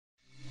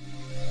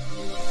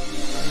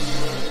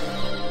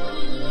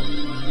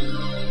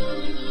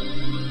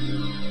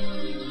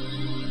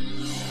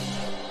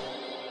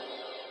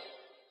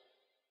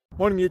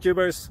Morning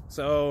YouTubers.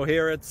 So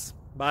here it's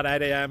about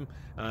 8 a.m.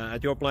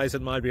 At your place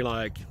it might be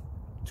like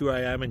 2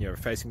 a.m. and you're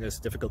facing this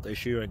difficult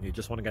issue and you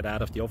just want to get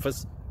out of the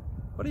office.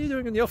 What are you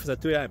doing in the office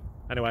at 2 a.m.?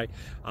 Anyway,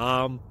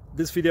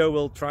 this video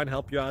will try and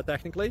help you out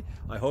technically.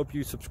 I hope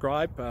you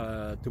subscribe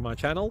to my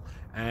channel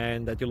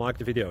and that you like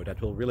the video.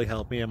 That will really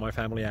help me and my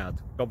family out.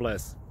 God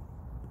bless.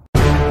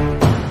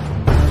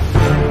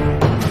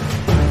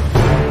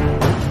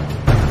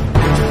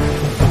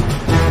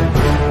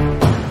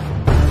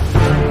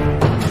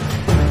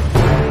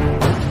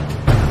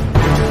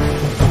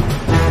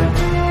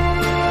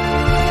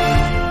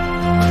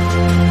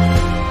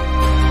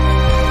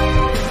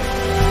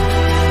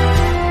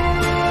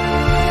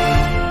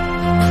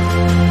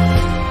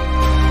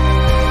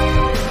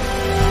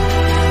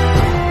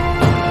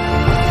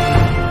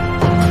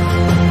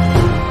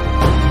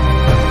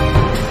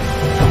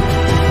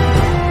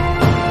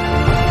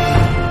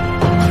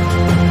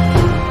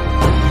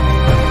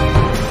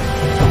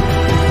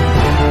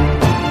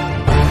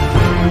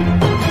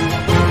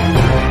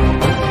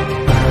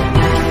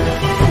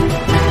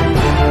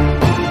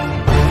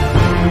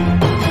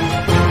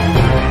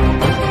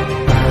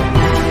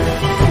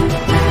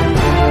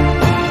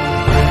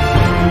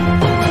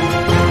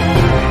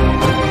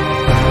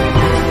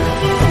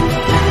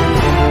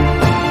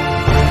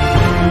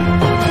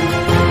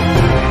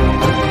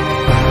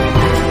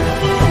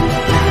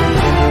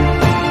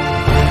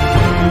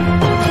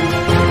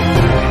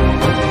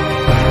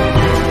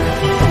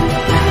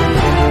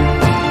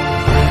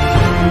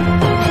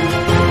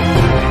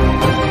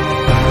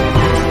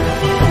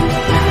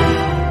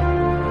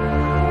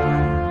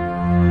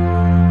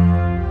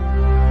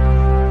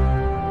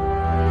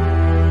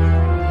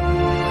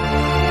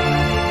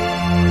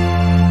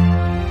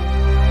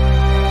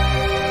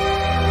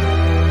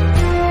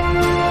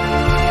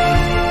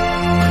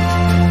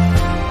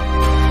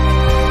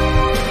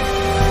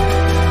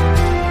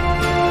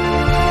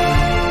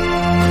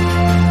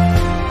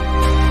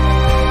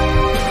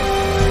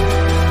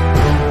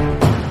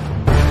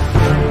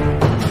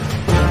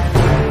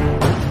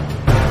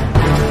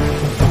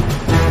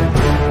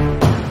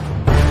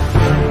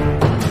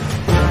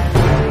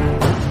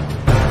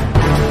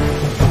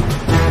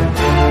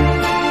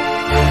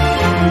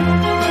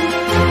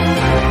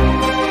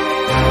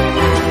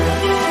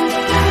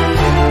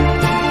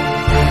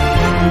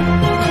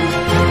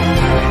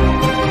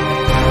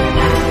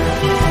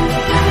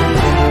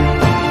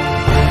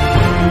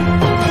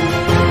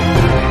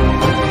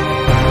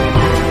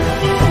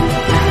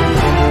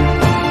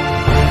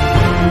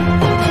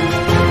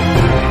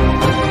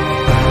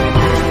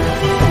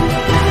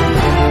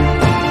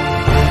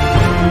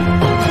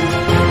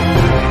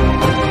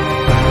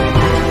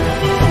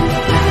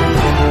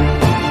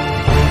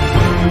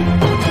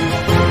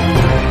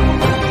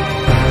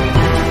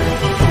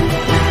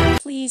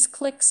 Please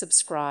click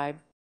subscribe.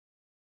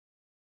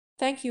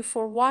 Thank you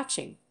for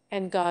watching,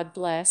 and God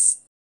bless.